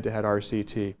in a head-to-head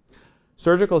RCT.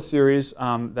 Surgical series,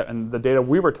 and the data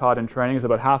we were taught in training is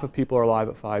about half of people are alive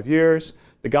at 5 years.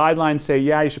 The guidelines say,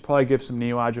 yeah, you should probably give some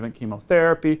neoadjuvant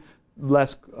chemotherapy,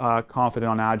 less confident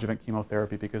on adjuvant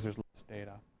chemotherapy because there's less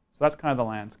data. So that's kind of the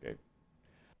landscape.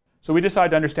 So we decided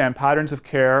to understand patterns of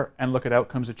care and look at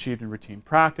outcomes achieved in routine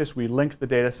practice. We linked the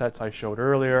data sets I showed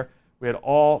earlier. We had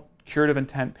all curative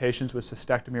intent patients with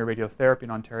cystectomy or radiotherapy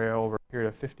in Ontario over a period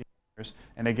of 50 years.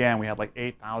 And again, we had like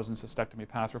 8,000 cystectomy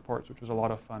path reports, which was a lot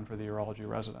of fun for the urology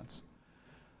residents.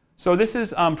 So this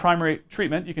is primary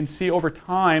treatment. You can see over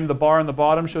time, the bar on the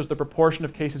bottom shows the proportion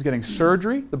of cases getting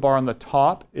surgery. The bar on the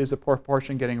top is the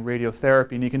proportion getting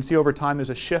radiotherapy. And you can see over time there's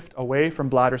a shift away from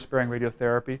bladder-sparing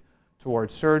radiotherapy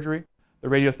towards surgery. The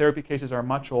radiotherapy cases are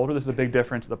much older. This is a big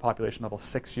difference at the population level,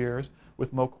 6 years,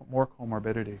 with more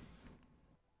comorbidity.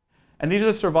 And these are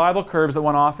the survival curves that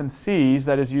one often sees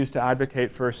that is used to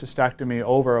advocate for cystectomy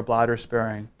over a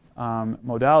bladder-sparing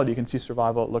modality. You can see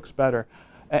survival, it looks better.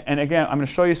 And again, I'm going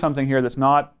to show you something here that's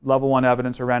not level 1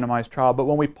 evidence or randomized trial, but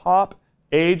when we pop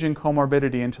age and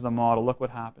comorbidity into the model, look what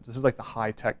happens. This is like the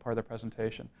high-tech part of the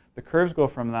presentation. The curves go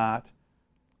from that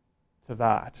to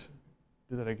that.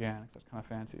 Do that again, because that's kind of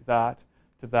fancy. That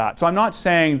to that. So I'm not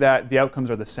saying that the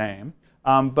outcomes are the same,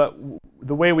 but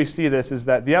the way we see this is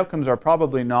that the outcomes are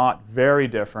probably not very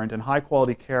different, and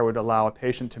high-quality care would allow a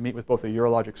patient to meet with both a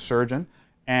urologic surgeon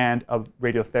and a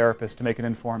radiotherapist to make an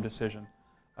informed decision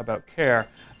about care.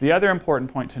 The other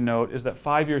important point to note is that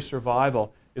 5-year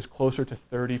survival is closer to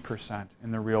 30%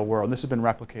 in the real world. And this has been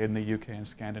replicated in the UK and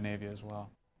Scandinavia as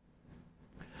well.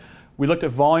 We looked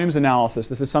at volumes analysis.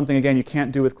 This is something, again, you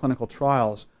can't do with clinical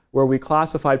trials, where we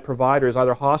classified providers,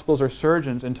 either hospitals or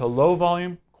surgeons, into low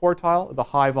volume quartile or the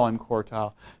high volume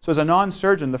quartile. So as a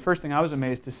non-surgeon, the first thing I was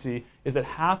amazed to see is that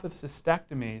half of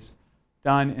cystectomies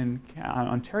done in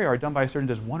Ontario are done by a surgeon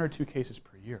who does 1 or 2 cases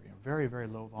per year. Very, very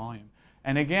low volume.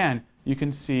 And again, you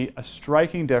can see a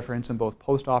striking difference in both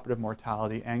postoperative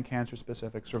mortality and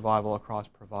cancer-specific survival across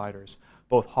providers.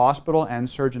 Both hospital and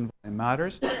surgeon volume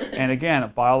matters. And again, a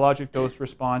biologic dose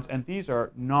response, and these are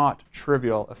not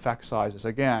trivial effect sizes.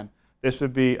 Again, this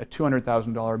would be a $200,000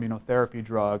 immunotherapy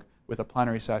drug with a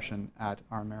plenary session at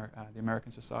the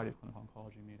American Society of Clinical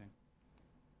Oncology meeting.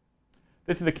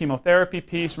 This is the chemotherapy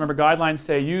piece. Remember, guidelines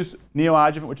say use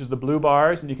neoadjuvant, which is the blue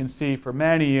bars, and you can see for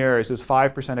many years it was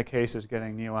 5% of cases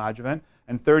getting neoadjuvant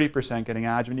and 30% getting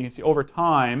adjuvant. You can see over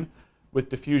time, with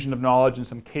diffusion of knowledge and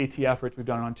some KT efforts we've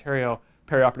done in Ontario,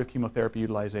 perioperative chemotherapy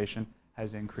utilization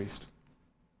has increased.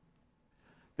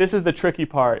 This is the tricky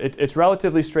part. It's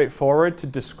relatively straightforward to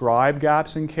describe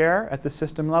gaps in care at the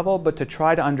system level, but to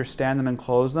try to understand them and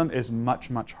close them is much,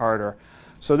 much harder.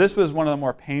 So this was one of the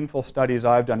more painful studies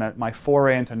I've done at my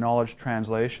foray into knowledge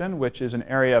translation, which is an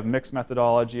area of mixed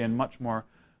methodology and much more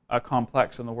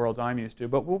complex than the world I'm used to.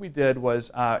 But what we did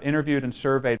was interviewed and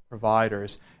surveyed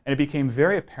providers, and it became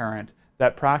very apparent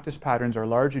that practice patterns are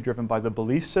largely driven by the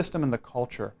belief system and the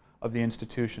culture of the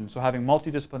institution. So having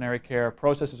multidisciplinary care,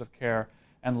 processes of care,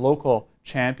 and local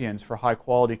champions for high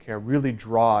quality care really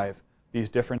drive these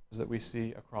differences that we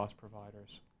see across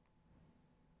providers.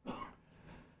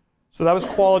 So that was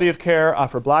quality of care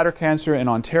for bladder cancer in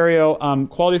Ontario.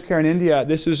 Quality of care in India,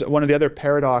 this is one of the other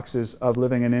paradoxes of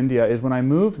living in India, is when I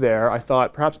moved there, I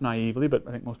thought, perhaps naively, but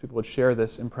I think most people would share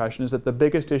this impression, is that the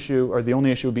biggest issue, or the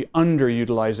only issue, would be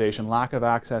underutilization, lack of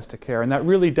access to care. And that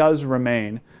really does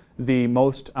remain the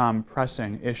most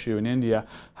pressing issue in India.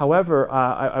 However,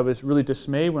 I was really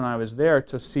dismayed when I was there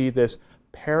to see this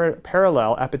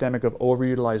parallel epidemic of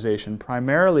overutilization,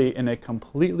 primarily in a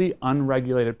completely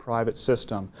unregulated private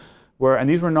system. And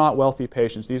these were not wealthy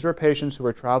patients. These were patients who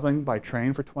were traveling by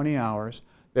train for 20 hours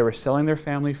they were selling their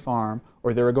family farm,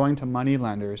 or they were going to money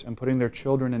lenders and putting their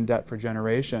children in debt for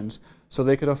generations so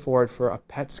they could afford for a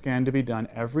PET scan to be done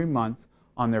every month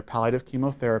on their palliative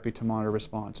chemotherapy to monitor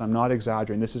response. I'm not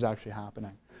exaggerating, this is actually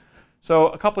happening. So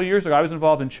a couple of years ago, I was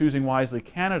involved in Choosing Wisely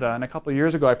Canada, and a couple of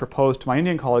years ago I proposed to my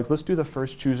Indian colleagues, let's do the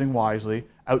first Choosing Wisely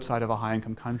outside of a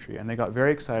high-income country. And they got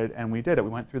very excited, and we did it. We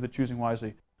went through the Choosing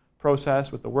Wisely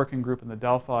process with the working group and the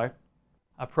Delphi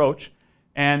approach.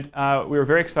 And we were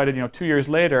very excited. 2 years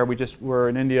later, we just were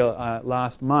in India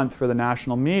last month for the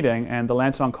national meeting, and the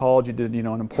Lancet Oncology did an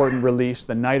important release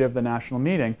the night of the national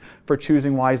meeting for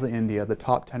Choosing Wisely India, the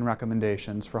top 10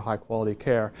 recommendations for high-quality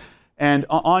care. And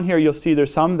on here, you'll see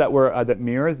there's some that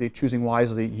mirror the Choosing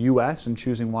Wisely US and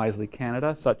Choosing Wisely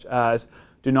Canada, such as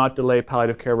do not delay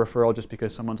palliative care referral just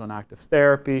because someone's on active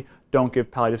therapy, don't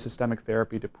give palliative systemic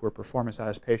therapy to poor performance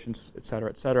status patients, et cetera,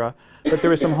 et cetera. But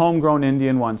there are some homegrown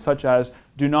Indian ones, such as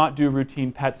do not do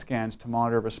routine PET scans to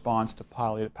monitor response to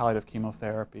palliative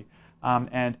chemotherapy,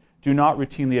 and do not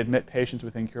routinely admit patients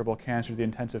with incurable cancer to the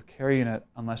intensive care unit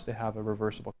unless they have a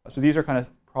reversible. So these are kind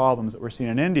of problems that we're seeing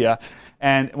in India.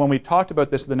 And when we talked about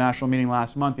this at the national meeting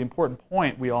last month, the important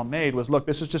point we all made was, look,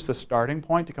 this is just the starting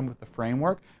point to come up with the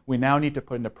framework. We now need to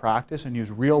put into practice and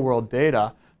use real-world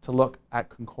data to look at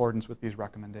concordance with these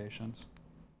recommendations.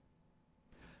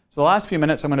 So the last few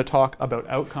minutes, I'm going to talk about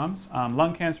outcomes,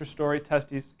 lung cancer story,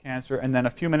 testes cancer, and then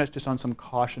a few minutes just on some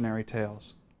cautionary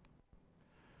tales.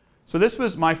 So this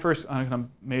was my first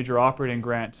major operating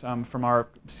grant from our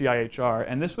CIHR,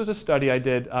 and this was a study I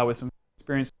did with some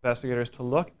experienced investigators to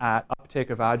look at uptake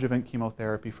of adjuvant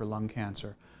chemotherapy for lung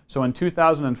cancer. So in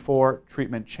 2004,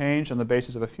 treatment changed on the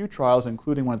basis of a few trials,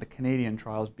 including one of the Canadian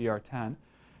trials, BR10,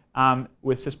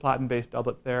 with cisplatin-based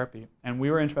doublet therapy. And we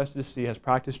were interested to see, has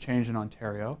practice changed in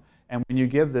Ontario? And when you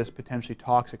give this potentially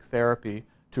toxic therapy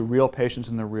to real patients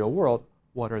in the real world,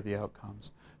 what are the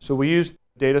outcomes? So we used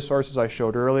data sources I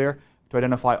showed earlier to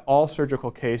identify all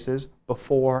surgical cases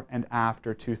before and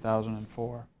after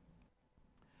 2004.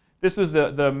 This was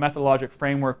the methodologic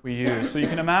framework we used. So you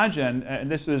can imagine, and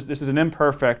this is an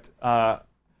imperfect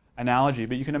analogy,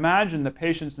 but you can imagine that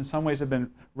patients in some ways have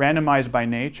been randomized by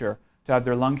nature to have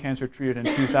their lung cancer treated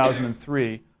in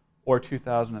 2003 or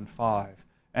 2005.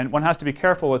 And one has to be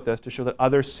careful with this to show that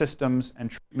other systems and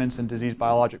treatments and disease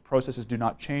biologic processes do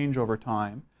not change over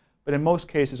time. But in most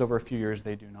cases, over a few years,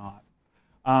 they do not.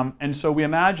 And so we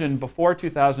imagine before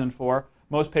 2004,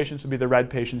 most patients would be the red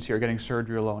patients here getting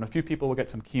surgery alone. A few people will get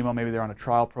some chemo. Maybe they're on a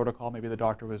trial protocol. Maybe the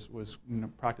doctor was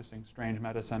practicing strange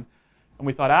medicine. And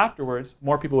we thought afterwards,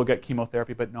 more people will get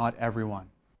chemotherapy, but not everyone.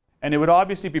 And it would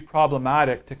obviously be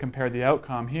problematic to compare the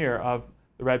outcome here of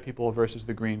the red people versus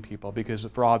the green people, because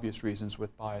for obvious reasons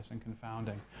with bias and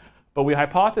confounding. But we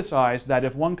hypothesized that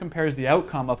if one compares the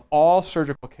outcome of all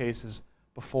surgical cases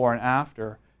before and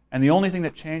after, and the only thing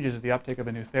that changes is the uptake of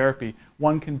a new therapy,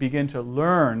 one can begin to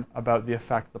learn about the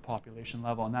effect at the population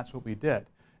level, and that's what we did.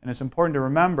 And it's important to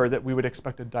remember that we would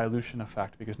expect a dilution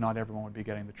effect because not everyone would be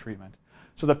getting the treatment.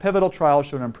 So the pivotal trial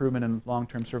showed an improvement in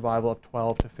long-term survival of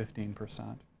 12 to 15%.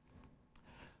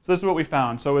 So this is what we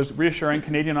found. So it was reassuring.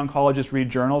 Canadian oncologists read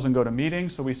journals and go to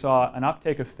meetings, so we saw an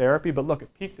uptake of therapy, but look, it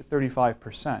peaked at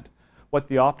 35%. What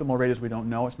the optimal rate is, we don't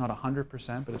know. It's not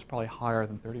 100%, but it's probably higher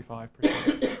than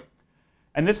 35%.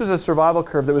 And this was a survival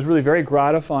curve that was really very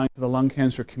gratifying to the lung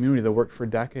cancer community that worked for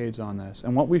decades on this.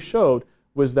 And what we showed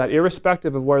was that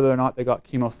irrespective of whether or not they got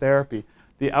chemotherapy,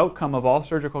 the outcome of all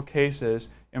surgical cases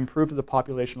improved at the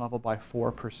population level by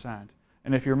 4%.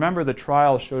 And if you remember, the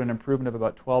trial showed an improvement of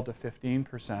about 12 to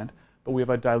 15%, but we have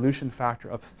a dilution factor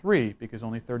of 3 because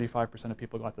only 35% of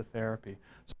people got the therapy.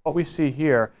 So what we see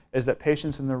here is that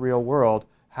patients in the real world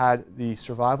had the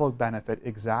survival benefit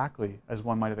exactly as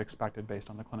one might have expected based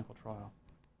on the clinical trial.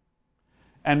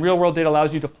 And real-world data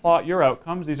allows you to plot your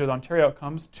outcomes. These are the Ontario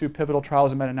outcomes to pivotal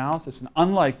trials and meta-analysis. And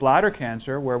unlike bladder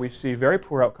cancer, where we see very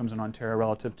poor outcomes in Ontario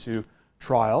relative to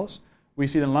trials, we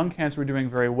see that in lung cancer we're doing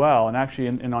very well. And actually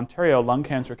in Ontario, lung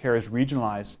cancer care is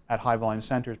regionalized at high-volume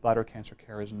centers. Bladder cancer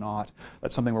care is not.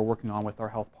 That's something we're working on with our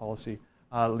health policy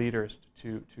leaders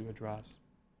to address.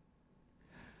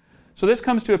 So this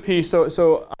comes to a piece,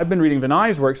 so I've been reading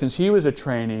Vinay's work since he was a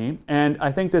trainee, and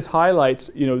I think this highlights,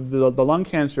 the lung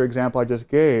cancer example I just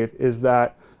gave is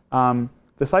that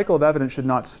the cycle of evidence should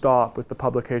not stop with the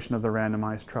publication of the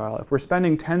randomized trial. If we're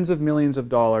spending tens of millions of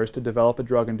dollars to develop a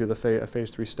drug and do a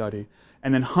phase 3 study,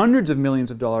 and then hundreds of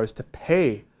millions of dollars to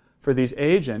pay for these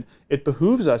agents, it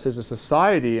behooves us as a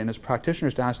society and as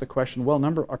practitioners to ask the question, well,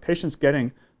 are patients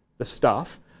getting the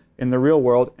stuff in the real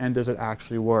world, and does it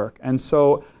actually work? And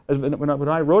so when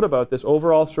I wrote about this,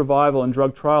 overall survival in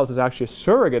drug trials is actually a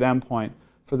surrogate endpoint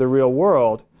for the real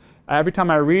world. every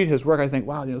time I read his work, I think,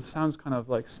 wow, it sounds kind of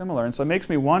like similar. And so it makes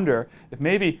me wonder if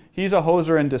maybe he's a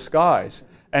hoser in disguise.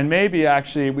 And maybe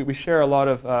actually we share a lot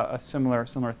of similar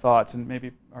thoughts, and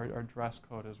maybe our dress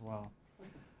code as well.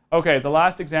 Okay, the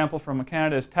last example from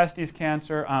Canada is testes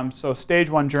cancer. So stage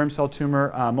 1 germ cell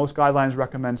tumor. Most guidelines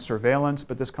recommend surveillance,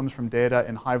 but this comes from data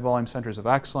in high volume centers of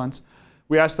excellence.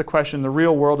 We asked the question, in the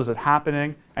real world, is it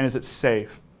happening and is it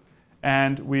safe?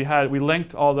 And we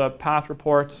linked all the path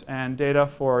reports and data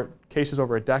for cases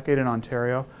over a decade in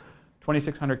Ontario.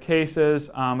 2,600 cases,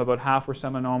 about half were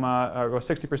seminoma, or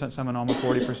 60% seminoma,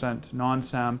 40%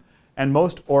 non-sem, and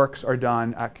most ORCs are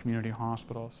done at community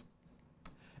hospitals.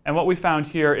 And what we found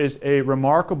here is a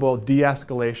remarkable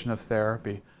de-escalation of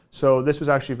therapy. So this was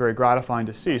actually very gratifying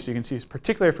to see. So you can see,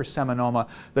 particularly for seminoma,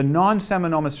 the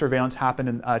non-seminoma surveillance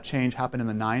change happened in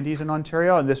the 90s in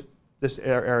Ontario, and this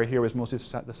area here was mostly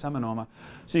the seminoma.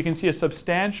 So you can see a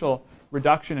substantial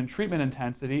reduction in treatment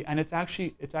intensity, and it's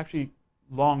actually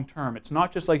long-term. It's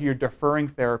not just like you're deferring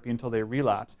therapy until they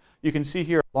relapse. You can see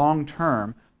here,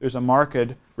 long-term, there's a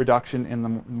marked reduction in the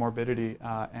morbidity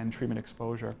and treatment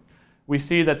exposure. We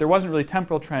see that there wasn't really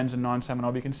temporal trends in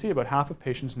non-seminoma. You can see about half of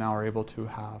patients now are able to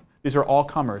have. These are all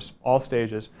comers, all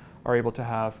stages, are able to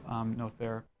have no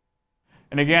therapy.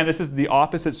 And again, this is the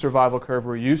opposite survival curve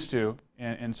we're used to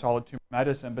in solid tumor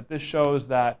medicine, but this shows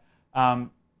that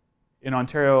in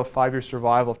Ontario, 5-year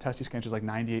survival of testes cancer is like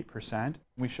 98%.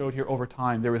 We showed here over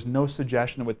time there was no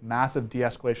suggestion that with massive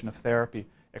de-escalation of therapy,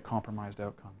 it compromised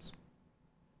outcomes.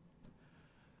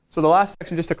 So the last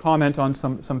section, just to comment on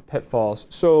some pitfalls.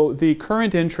 So the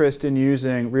current interest in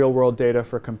using real-world data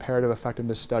for comparative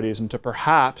effectiveness studies and to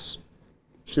perhaps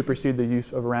supersede the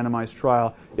use of a randomized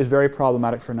trial is very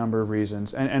problematic for a number of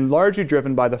reasons, and largely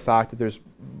driven by the fact that there's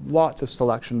lots of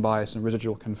selection bias and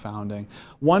residual confounding.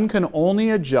 One can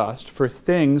only adjust for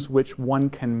things which one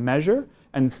can measure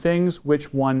and things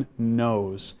which one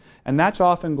knows, and that's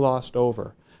often glossed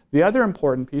over. The other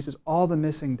important piece is all the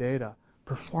missing data: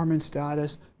 performance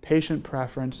status, patient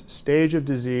preference, stage of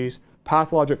disease,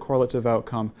 pathologic correlates of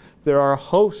outcome. There are a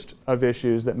host of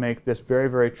issues that make this very,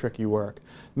 very tricky work.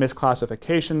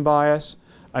 Misclassification bias.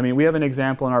 I mean, we have an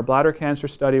example in our bladder cancer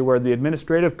study where the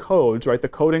administrative codes, right, the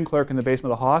coding clerk in the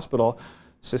basement of the hospital,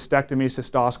 cystectomy,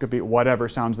 cystoscopy, whatever,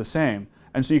 sounds the same.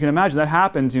 And so you can imagine that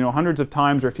happens, hundreds of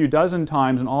times or a few dozen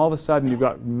times, and all of a sudden you've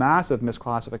got massive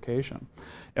misclassification.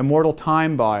 Immortal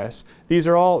time bias. These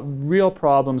are all real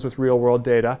problems with real-world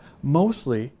data,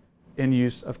 mostly in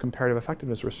use of comparative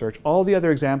effectiveness research. All the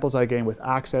other examples I gave with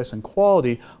access and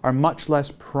quality are much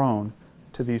less prone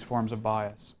to these forms of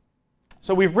bias.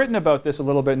 So we've written about this a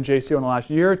little bit in JCO in the last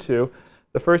year or two.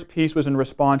 The first piece was in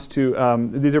response to,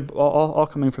 these are all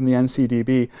coming from the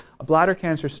NCDB, a bladder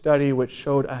cancer study which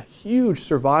showed a huge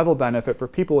survival benefit for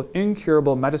people with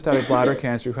incurable metastatic bladder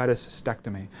cancer who had a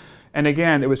cystectomy. And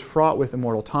again, it was fraught with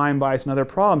immortal time bias and other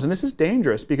problems. And this is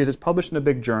dangerous because it's published in a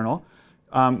big journal.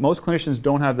 Most clinicians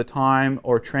don't have the time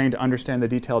or trained to understand the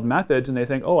detailed methods, and they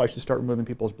think, oh, I should start removing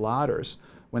people's bladders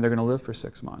when they're going to live for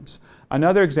 6 months.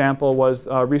 Another example was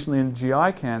recently in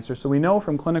GI cancer. So we know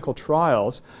from clinical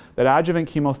trials that adjuvant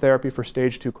chemotherapy for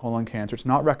stage 2 colon cancer, it's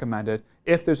not recommended.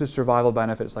 If there's a survival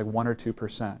benefit, it's like 1 or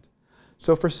 2%.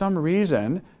 So for some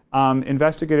reason,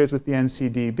 investigators with the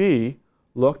NCDB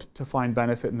looked to find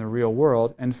benefit in the real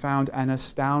world and found an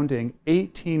astounding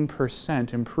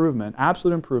 18% improvement,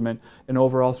 absolute improvement in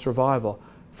overall survival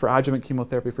for adjuvant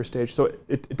chemotherapy for stage. So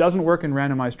it doesn't work in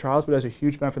randomized trials, but has a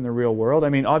huge benefit in the real world. I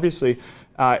mean, obviously,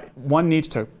 one needs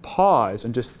to pause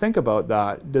and just think about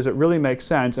that. Does it really make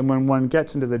sense? And when one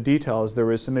gets into the details,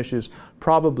 there is some issues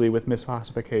probably with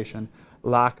misclassification,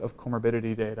 lack of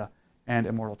comorbidity data, and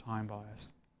immortal time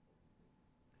bias.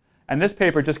 And this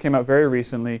paper just came out very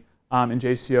recently in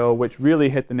JCO, which really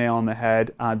hit the nail on the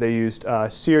head. They used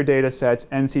SEER data sets,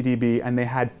 NCDB, and they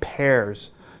had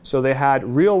pairs. So they had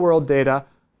real-world data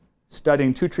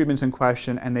studying 2 treatments in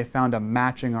question, and they found a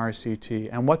matching RCT.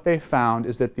 And what they found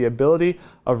is that the ability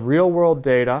of real-world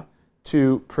data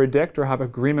to predict or have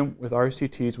agreement with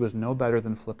RCTs was no better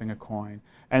than flipping a coin.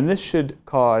 And this should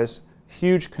cause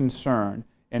huge concern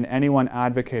in anyone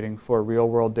advocating for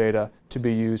real-world data to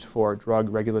be used for drug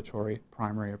regulatory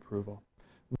primary approval.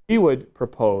 We would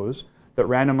propose that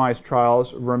randomized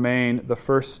trials remain the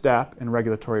first step in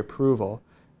regulatory approval,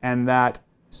 and that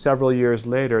several years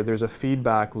later there's a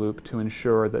feedback loop to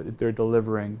ensure that they're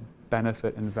delivering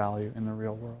benefit and value in the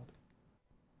real world.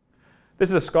 This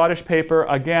is a Scottish paper.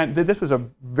 Again, this was a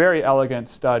very elegant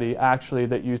study actually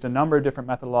that used a number of different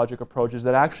methodologic approaches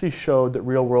that actually showed that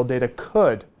real world data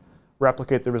could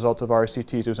replicate the results of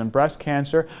RCTs. It was in breast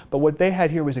cancer, but what they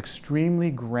had here was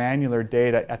extremely granular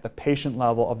data at the patient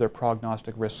level of their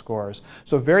prognostic risk scores.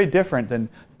 So very different than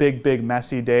big,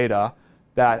 messy data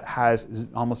that has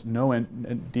almost no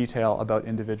detail about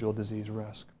individual disease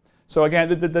risk. So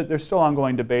again, there's still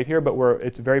ongoing debate here, but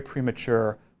it's very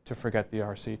premature to forget the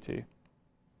RCT.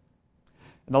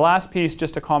 And the last piece,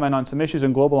 just to comment on some issues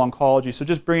in global oncology, so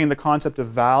just bringing the concept of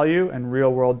value and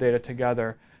real-world data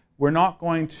together. We're not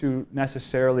going to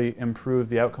necessarily improve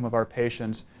the outcome of our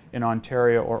patients in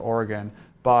Ontario or Oregon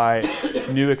by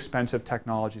new expensive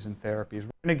technologies and therapies.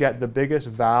 We're going to get the biggest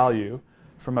value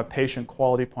from a patient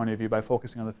quality point of view by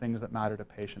focusing on the things that matter to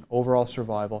patient, overall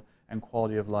survival and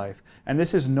quality of life. And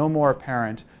this is no more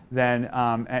apparent than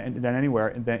anywhere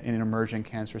in emerging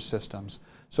cancer systems.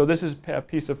 So this is a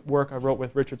piece of work I wrote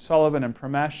with Richard Sullivan and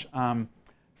Pramesh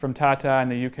from Tata in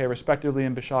the UK respectively,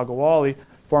 and Bishal Gawali,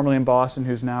 formerly in Boston,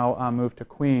 who's now moved to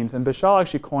Queens. And Bishal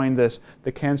actually coined this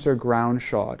the cancer ground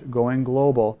shot, going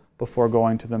global before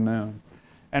going to the moon.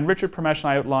 And Richard, Pramesh,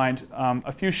 and I outlined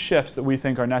a few shifts that we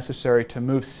think are necessary to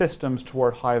move systems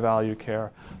toward high-value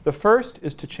care. The first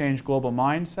is to change global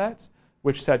mindsets,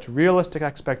 which sets realistic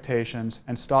expectations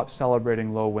and stops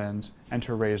celebrating low wins, and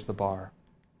to raise the bar.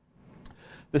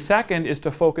 The second is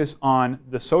to focus on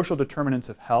the social determinants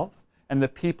of health and the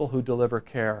people who deliver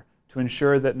care to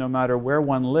ensure that no matter where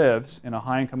one lives, in a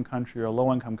high-income country or a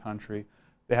low-income country,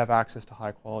 they have access to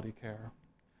high-quality care.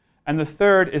 And the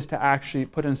third is to actually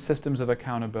put in systems of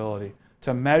accountability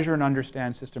to measure and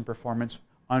understand system performance,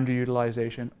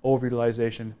 underutilization,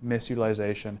 overutilization,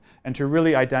 misutilization, and to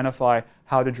really identify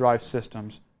how to drive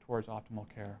systems towards optimal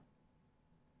care.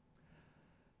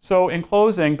 So in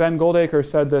closing, Ben Goldacre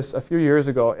said this a few years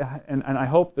ago, and I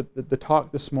hope that the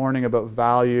talk this morning about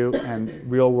value and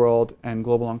real world and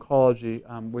global oncology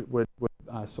would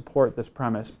support this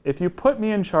premise. If you put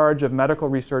me in charge of medical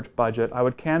research budget, I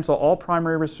would cancel all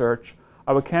primary research,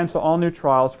 I would cancel all new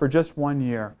trials for just 1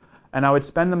 year, and I would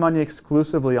spend the money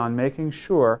exclusively on making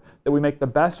sure that we make the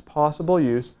best possible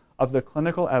use of the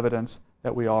clinical evidence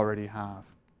that we already have.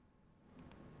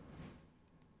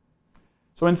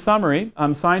 So in summary,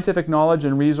 scientific knowledge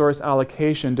and resource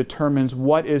allocation determines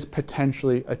what is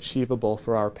potentially achievable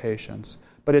for our patients.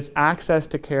 But it's access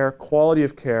to care, quality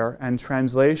of care, and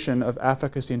translation of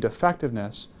efficacy into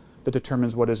effectiveness that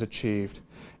determines what is achieved.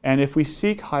 And if we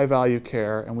seek high-value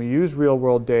care and we use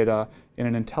real-world data in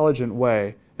an intelligent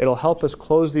way, it'll help us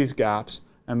close these gaps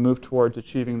and move towards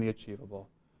achieving the achievable.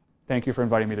 Thank you for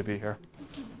inviting me to be here.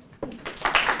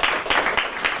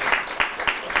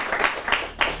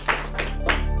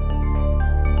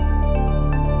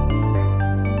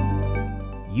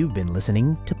 You've been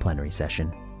listening to Plenary Session.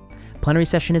 Plenary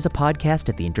Session is a podcast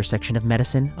at the intersection of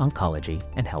medicine, oncology,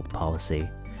 and health policy.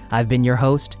 I've been your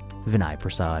host, Vinay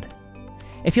Prasad.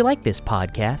 If you like this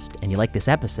podcast and you like this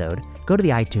episode, go to the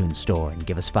iTunes store and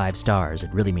give us 5 stars.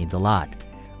 It really means a lot.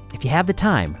 If you have the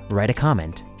time, write a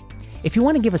comment. If you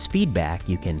want to give us feedback,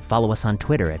 you can follow us on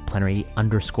Twitter at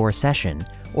plenary_session,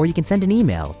 or you can send an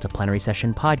email to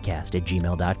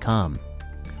plenarysessionpodcast@gmail.com.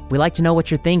 We like to know what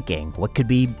you're thinking. What could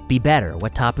be better?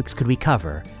 What topics could we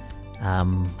cover?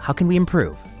 How can we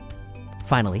improve?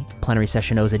 Finally, Plenary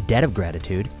Session owes a debt of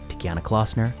gratitude to Kiana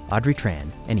Klossner, Audrey Tran,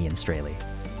 and Ian Straley.